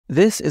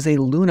This is a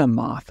Luna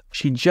Moth.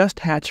 She just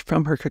hatched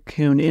from her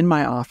cocoon in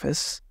my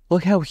office.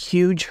 Look how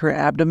huge her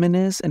abdomen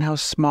is and how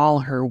small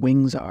her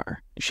wings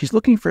are. She's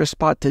looking for a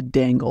spot to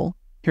dangle.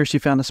 Here she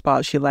found a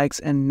spot she likes,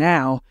 and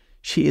now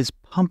she is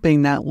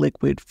pumping that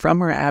liquid from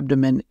her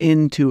abdomen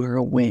into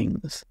her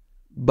wings.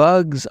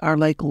 Bugs are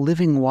like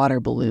living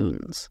water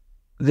balloons.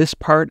 This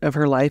part of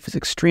her life is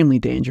extremely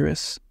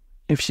dangerous.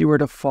 If she were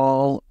to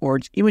fall or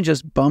even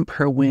just bump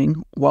her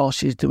wing while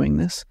she's doing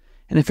this,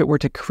 and if it were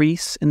to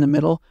crease in the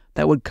middle,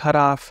 that would cut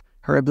off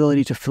her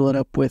ability to fill it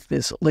up with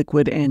this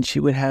liquid, and she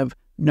would have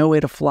no way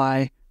to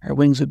fly. Her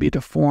wings would be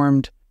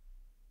deformed.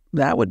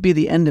 That would be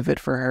the end of it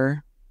for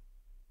her.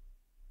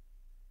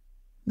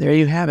 There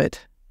you have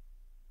it.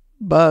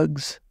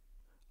 Bugs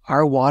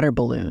are water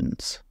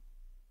balloons.